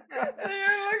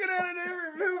looking at it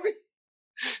every movie.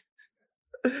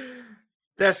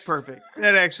 That's perfect.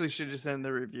 That actually should just end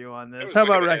the review on this. How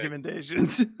about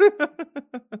recommendations?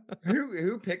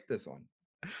 Who picked this one?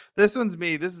 This one's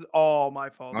me. This is all my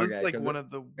fault. Okay, this is like one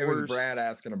of the worst. It was Brad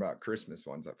asking about Christmas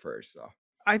ones at first, so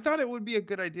I thought it would be a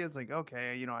good idea. It's like,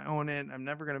 okay, I own it. I'm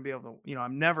never gonna be able to,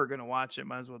 I'm never gonna watch it.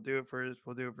 Might as well do it first.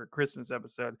 We'll do it for a Christmas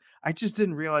episode. I just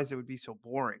didn't realize it would be so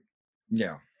boring.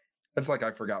 Yeah. It's like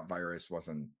I forgot Virus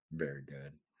wasn't very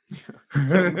good.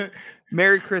 So,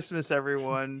 Merry Christmas,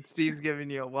 everyone. Steve's giving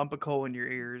you a lump of coal in your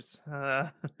ears.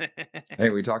 Hey,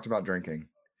 we talked about drinking.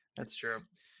 That's true.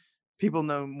 People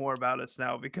know more about us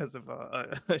now because of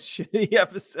a shitty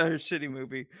episode or shitty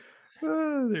movie.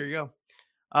 There you go.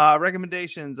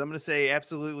 Recommendations. I'm going to say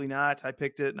absolutely not. I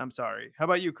picked it and I'm sorry. How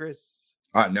about you, Chris?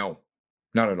 No,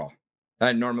 not at all.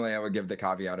 Normally I would give the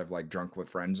caveat of like drunk with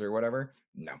friends or whatever.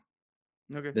 No.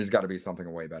 Okay. There's got to be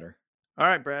something way better. All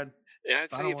right, Brad. Yeah,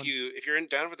 I'd say if you're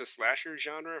down with the slasher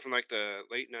genre from like the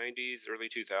late 90s, early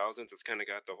 2000s, it's kind of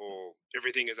got the whole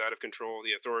everything is out of control,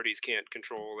 the authorities can't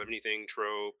control anything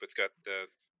trope. It's got the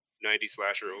 90s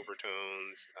slasher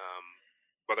overtones.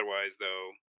 Otherwise,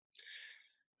 though,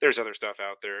 there's other stuff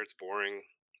out there. It's boring.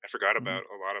 I forgot about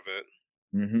a lot of it.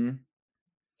 Mm-hmm.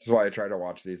 That's why I try to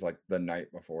watch these like the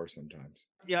night before sometimes.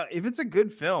 Yeah, if it's a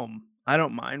good film, I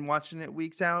don't mind watching it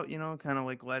weeks out, kind of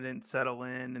like let it settle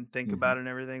in and think about it and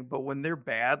everything. But when they're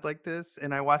bad like this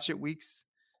and I watch it weeks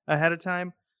ahead of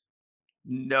time,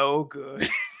 no good.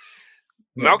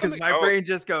 Because my brain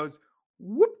just goes,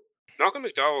 whoop. Malcolm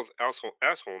McDowell's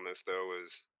assholeness, though,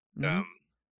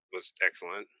 was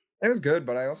excellent. It was good,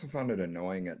 but I also found it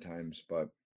annoying at times. But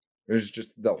it was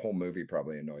just the whole movie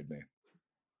probably annoyed me.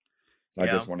 I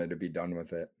just wanted to be done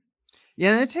with it.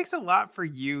 Yeah, and it takes a lot for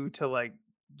you to like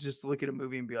just look at a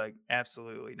movie and be like,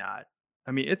 absolutely not.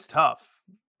 I mean, it's tough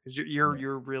because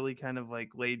you're really kind of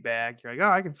like laid back. You're like,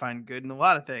 oh, I can find good in a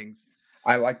lot of things.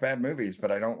 I like bad movies,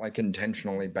 but I don't like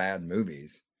intentionally bad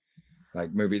movies.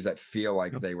 Like movies that feel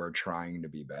like they were trying to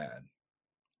be bad.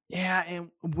 Yeah, and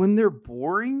when they're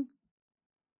boring,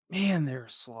 man, they're a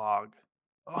slog.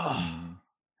 Oh.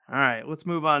 All right, let's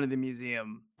move on to the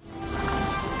museum.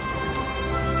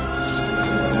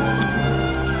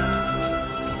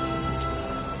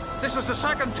 This is the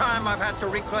second time I've had to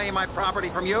reclaim my property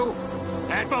from you.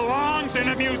 That belongs in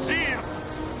a museum.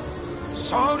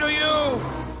 So do you.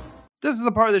 This is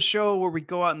the part of the show where we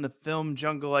go out in the film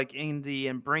jungle like Indy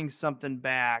and bring something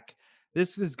back.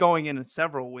 This is going in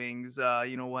several wings.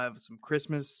 We'll have some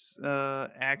Christmas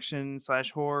action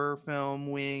 / horror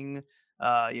film wing,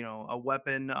 a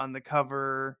weapon on the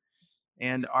cover,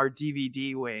 and our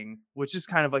DVD wing, which is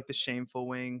kind of like the shameful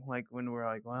wing, like when we're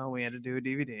like, well, we had to do a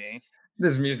DVD.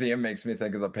 This museum makes me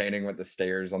think of the painting with the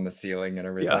stairs on the ceiling and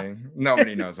everything. Yeah.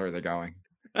 Nobody knows where they're going.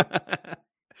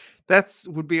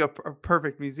 Would be a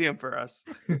perfect museum for us.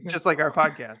 Just like our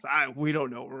podcast. We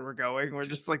don't know where we're going. We're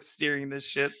just like steering this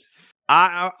shit.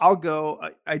 I'll go.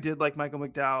 I did like Michael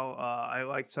McDowell. I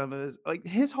liked some of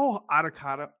his whole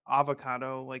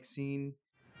avocado like scene.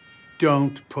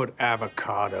 Don't put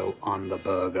avocado on the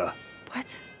burger.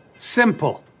 What?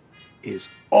 Simple is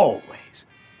always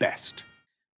best.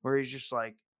 Where he's just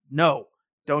like, no,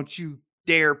 don't you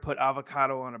dare put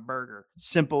avocado on a burger.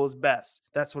 Simple is best.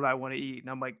 That's what I want to eat. And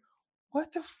I'm like,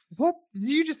 what? Did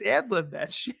you just ad-lib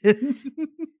that shit?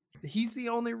 He's the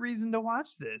only reason to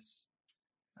watch this.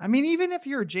 I mean, even if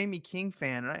you're a Jamie King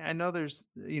fan, I know there's,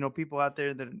 people out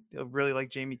there that really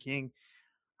like Jamie King.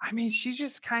 I mean, she's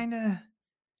just kind of,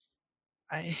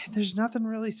 there's nothing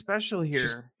really special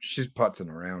here. She's putzing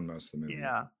around most of the movie.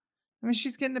 Yeah. I mean,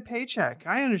 she's getting a paycheck.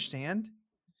 I understand.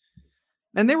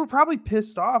 And they were probably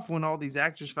pissed off when all these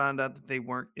actors found out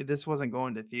that this wasn't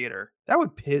going to theater. That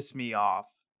would piss me off.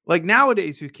 Like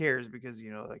nowadays, who cares? Because,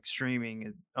 like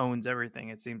streaming owns everything,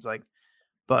 it seems like.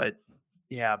 But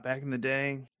yeah, back in the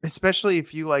day, especially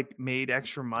if you like made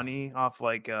extra money off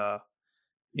like,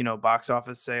 box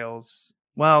office sales.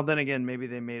 Well, then again, maybe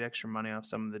they made extra money off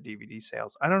some of the DVD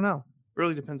sales. I don't know.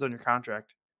 Really depends on your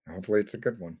contract. Hopefully it's a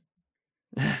good one.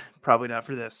 Probably not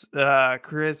for this.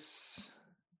 Chris,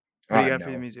 what do you got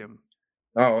for the museum?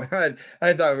 Oh,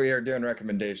 I thought we were doing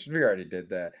recommendations. We already did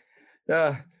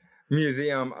that.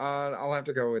 Museum. I'll have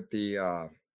to go with the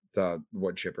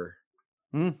wood chipper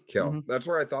kill. Mm-hmm. That's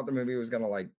where I thought the movie was gonna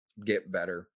like get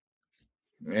better,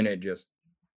 and it just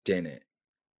didn't.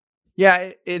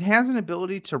 Yeah, it has an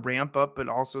ability to ramp up, but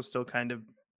also still kind of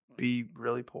be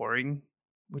really boring,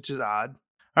 which is odd.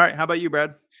 All right, how about you,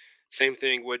 Brad? Same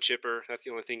thing, wood chipper. That's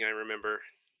the only thing I remember.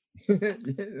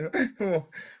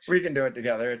 We can do it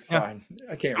together. It's fine.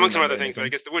 I can't. Among some other things, but I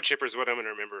guess the wood chipper is what I'm going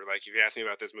to remember. Like, if you ask me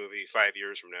about this movie 5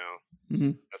 years from now,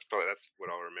 that's what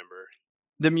I'll remember.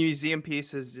 The museum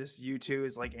piece is just you two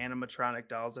is like animatronic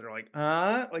dolls that are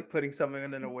like putting something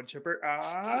in a wood chipper.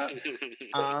 I'm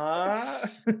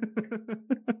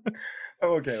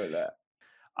okay with that.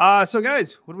 So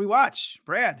guys, what do we watch?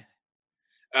 Brad.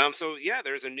 So yeah,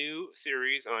 there's a new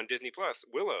series on Disney Plus,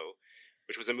 Willow,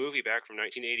 which was a movie back from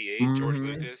 1988, George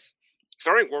Lucas,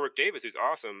 starring Warwick Davis, who's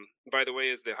awesome. By the way,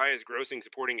 is the highest grossing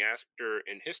supporting actor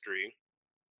in history.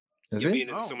 Is He's he?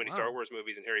 been in so many Star Wars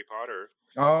movies and Harry Potter.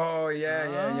 Oh,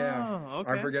 yeah.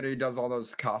 Okay. I forget he does all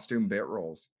those costume bit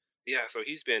roles. Yeah, so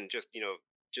he's been just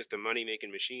a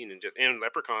money-making machine, and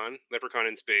Leprechaun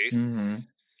in space.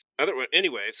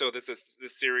 Anyway, so this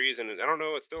series, and I don't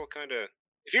know, it's still kind of,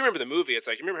 if you remember the movie, it's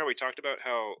like, you remember how we talked about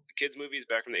how kids movies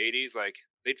back from the 80s, like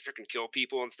they'd freaking kill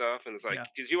people and stuff, and it's like,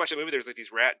 because if you watch the movie, there's like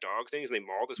these rat dog things, and they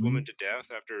maul this woman to death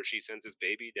after she sends this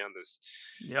baby down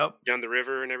the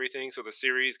river and everything. So the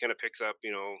series kind of picks up,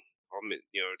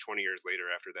 20 years later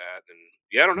after that, and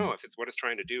I don't know if it's what it's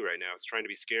trying to do right now. It's trying to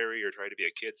be scary or try to be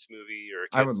a kids movie or a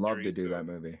kids I would love series, to do that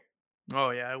movie. Oh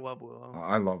yeah, I love Willow.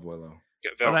 I love Willow.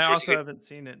 But I also haven't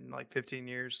seen it in like 15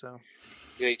 years, so.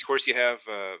 Of course, you have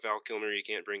Val Kilmer. You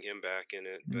can't bring him back in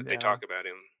it, but they talk about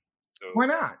him. So why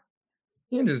not?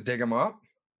 You can just dig him up,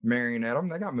 marionette him.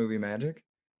 They got movie magic.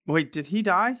 Wait, did he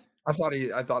die? I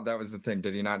thought that was the thing.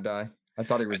 Did he not die? I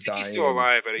thought he was dying. He's still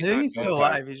alive, but he's still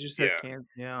alive. He just has cancer.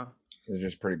 Yeah. It was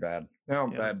just pretty bad. No,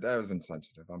 bad. That was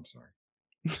insensitive. I'm sorry.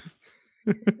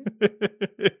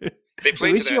 They played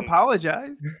At least you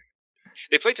apologized.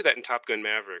 They played to that in Top Gun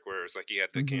Maverick, where it's like he had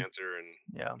the cancer, and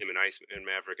him and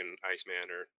Maverick and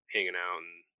Iceman are hanging out,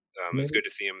 and it's good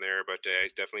to see him there. But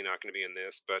he's definitely not going to be in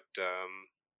this. But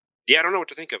I don't know what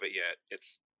to think of it yet.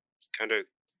 It's kind of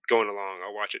going along.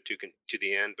 I'll watch it to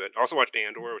the end, but also watched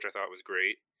Andor, which I thought was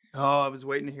great. Oh, I was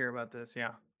waiting to hear about this.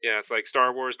 Yeah. Yeah, it's like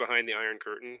Star Wars behind the Iron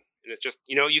Curtain, and it's just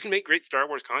you can make great Star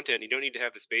Wars content. You don't need to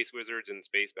have the space wizards and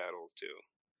space battles too.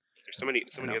 There's so many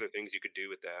other things you could do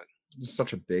with that. It's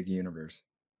such a big universe.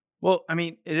 Well, I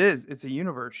mean, it is. It's a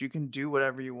universe. You can do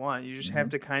whatever you want. You just have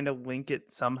to kind of link it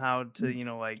somehow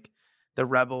to, like the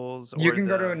Rebels. You can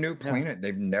go to a new planet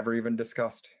they've never even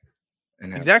discussed.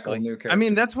 And exactly. I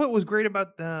mean, that's what was great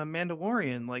about the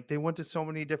Mandalorian. Like they went to so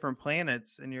many different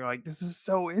planets, and you're like, this is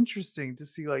so interesting to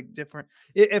see like different.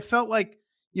 It felt like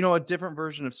a different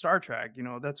version of Star Trek.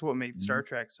 That's what made Star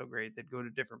Trek so great. They'd go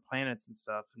to different planets and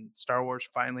stuff, and Star Wars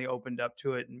finally opened up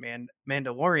to it in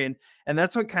Mandalorian. And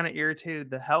that's what kind of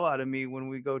irritated the hell out of me when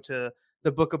we go to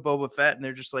the Book of Boba Fett and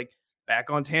they're just like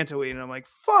back on Tatooine. And I'm like,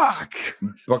 fuck.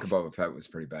 Book of Boba Fett was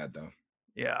pretty bad though.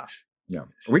 Yeah. Yeah.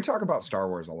 We talk about Star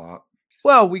Wars a lot.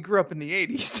 Well, we grew up in the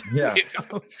 80s. Yeah.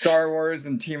 So. Star Wars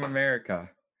and Team America.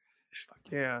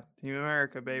 Fuck yeah. Team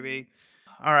America, baby.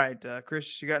 All right.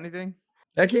 Chris, you got anything?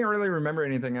 I can't really remember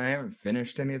anything. I haven't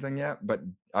finished anything yet, but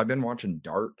I've been watching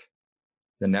Dark,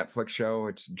 the Netflix show.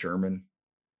 It's German.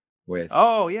 with.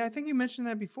 Oh yeah, I think you mentioned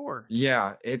that before.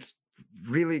 Yeah, it's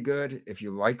really good. If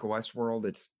you like Westworld,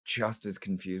 it's just as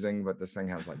confusing, but this thing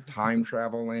has like time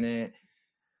travel in it.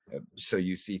 So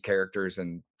you see characters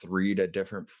in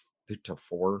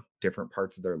 4 different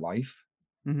parts of their life.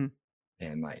 Mm-hmm.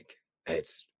 And like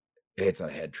it's a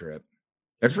head trip.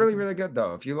 It's really, really good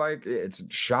though. If you like, it's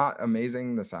shot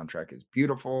amazing. The soundtrack is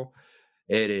beautiful.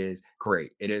 It is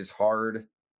great. It is hard.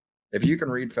 If you can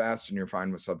read fast and you're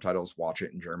fine with subtitles, watch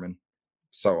it in German.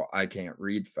 So I can't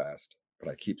read fast, but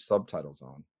I keep subtitles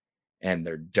on. And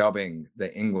they're dubbing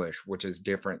the English, which is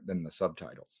different than the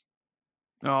subtitles.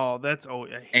 Oh, that's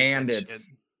and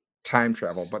it's time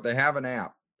travel, but they have an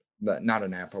app. Not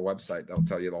an app, a website that'll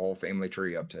tell you the whole family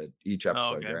tree up to each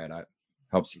episode you're at. It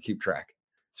helps you keep track.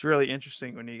 It's really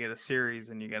interesting when you get a series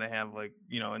and you're gonna have like,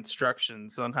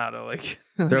 instructions on how to like.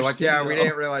 They're like, yeah, we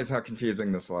didn't realize how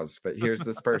confusing this was, but here's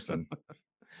this person.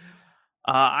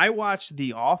 I watched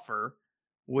The Offer,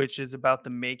 which is about the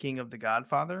making of The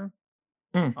Godfather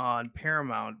on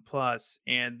Paramount Plus,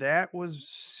 and that was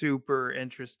super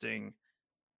interesting.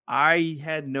 I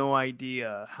had no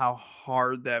idea how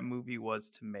hard that movie was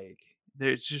to make.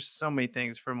 There's just so many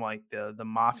things, from like the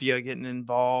mafia getting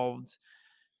involved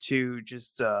to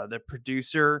just the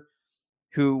producer,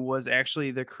 who was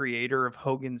actually the creator of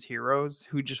Hogan's Heroes,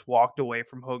 who just walked away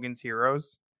from Hogan's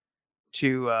Heroes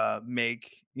to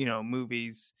make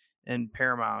movies in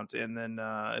Paramount, and then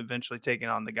eventually taking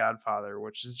on The Godfather,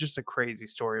 which is just a crazy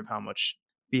story of how much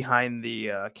behind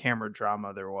the camera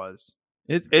drama there was.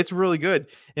 It's really good.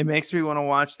 It makes me want to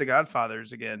watch The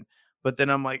Godfathers again, but then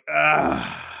I'm like,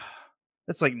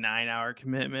 that's like 9-hour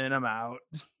commitment. I'm out.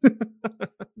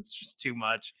 It's just too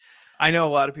much. I know a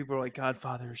lot of people are like,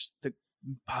 Godfather's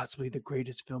possibly the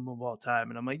greatest film of all time,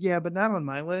 and I'm like, yeah, but not on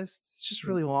my list. It's just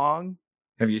really long.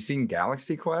 Have you seen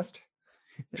Galaxy Quest?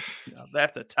 No,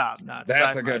 that's a top-notch.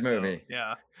 That's a good movie.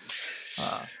 Yeah.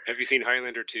 Have you seen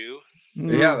Highlander 2?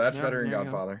 Yeah, that's better than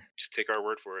Godfather. Just take our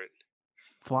word for it.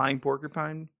 Flying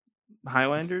Porcupine,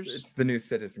 Highlanders. It's the new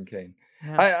Citizen Kane.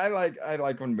 Yeah. I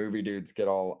like when movie dudes get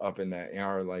all up in that,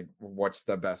 like, what's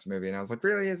the best movie? And I was like,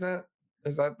 really, is that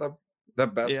the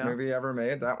best movie ever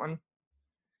made? That one,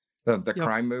 the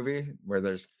crime movie where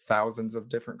there's thousands of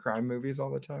different crime movies all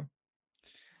the time.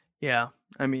 Yeah,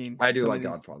 I mean, I do like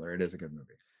Godfather. It is a good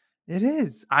movie. It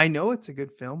is. I know it's a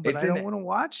good film, but I don't want to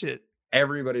watch it.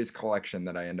 Everybody's collection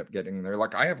that I end up getting, they're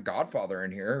like, I have Godfather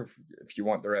in here if you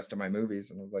want the rest of my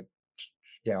movies. And I was like,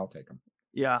 yeah, I'll take them.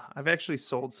 Yeah, I've actually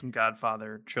sold some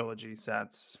Godfather trilogy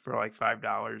sets for like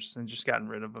 $5 and just gotten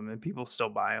rid of them, and people still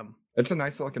buy them. It's a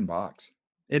nice looking box.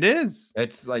 It is.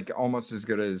 It's like almost as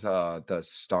good as the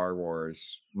Star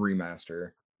Wars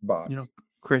remaster box.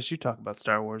 Chris, you talk about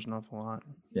Star Wars an awful lot.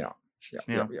 Yeah.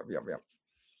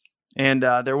 And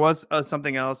there was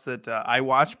something else that I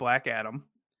watched, Black Adam.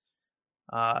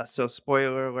 So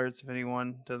spoiler alerts if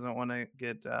anyone doesn't want to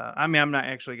get. I'm not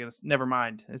actually gonna. Never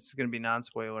mind. It's gonna be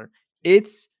non-spoiler.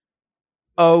 It's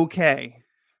okay.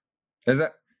 Is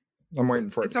it? I'm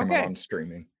waiting for it to come out on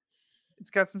streaming.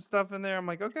 It's got some stuff in there. I'm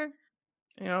like, okay.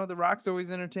 The Rock's always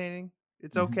entertaining.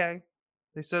 It's okay.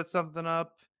 They set something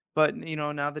up. But,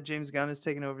 now that James Gunn has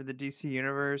taken over the DC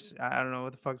universe, I don't know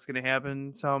what the fuck's going to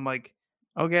happen. So I'm like,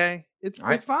 okay, it's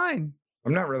fine.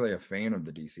 I'm not really a fan of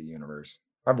the DC universe.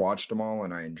 I've watched them all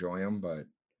and I enjoy them, but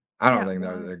I don't think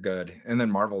they're good. And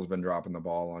then Marvel's been dropping the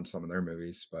ball on some of their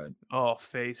movies, but... Oh,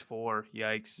 Phase 4.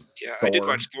 Yikes. Yeah, Thor. I did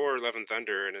watch Thor Love and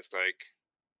Thunder, and it's like...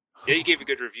 Yeah, you gave a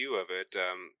good review of it.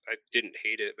 I didn't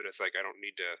hate it, but it's like I don't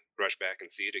need to rush back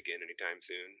and see it again anytime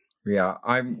soon. Yeah,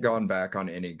 I've gone back on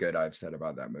any good I've said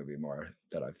about that movie more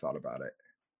that I've thought about it.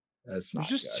 There's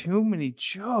just too many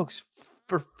jokes.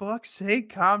 For fuck's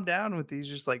sake, calm down with these.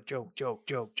 Just like joke.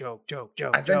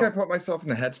 I think I put myself in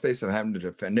the headspace of having to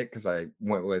defend it because I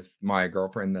went with my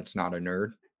girlfriend that's not a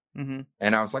nerd. Mm-hmm.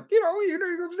 And I was like,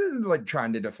 like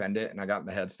trying to defend it. And I got in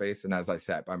the headspace. And as I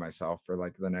sat by myself for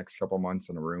like the next couple months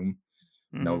in a room,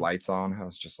 no lights on, I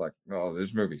was just like, oh,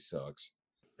 this movie sucks.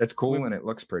 It's cool and it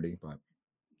looks pretty, but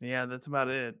yeah, that's about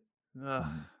it. There's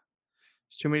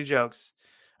too many jokes.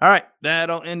 All right,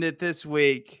 that'll end it this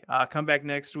week. Come back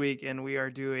next week, and we are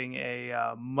doing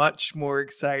a much more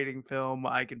exciting film.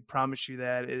 I can promise you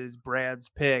that. It is Brad's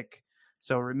pick.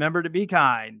 So remember to be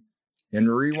kind. And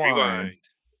rewind.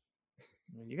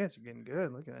 You guys are getting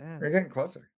good. Look at that. We're getting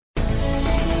closer.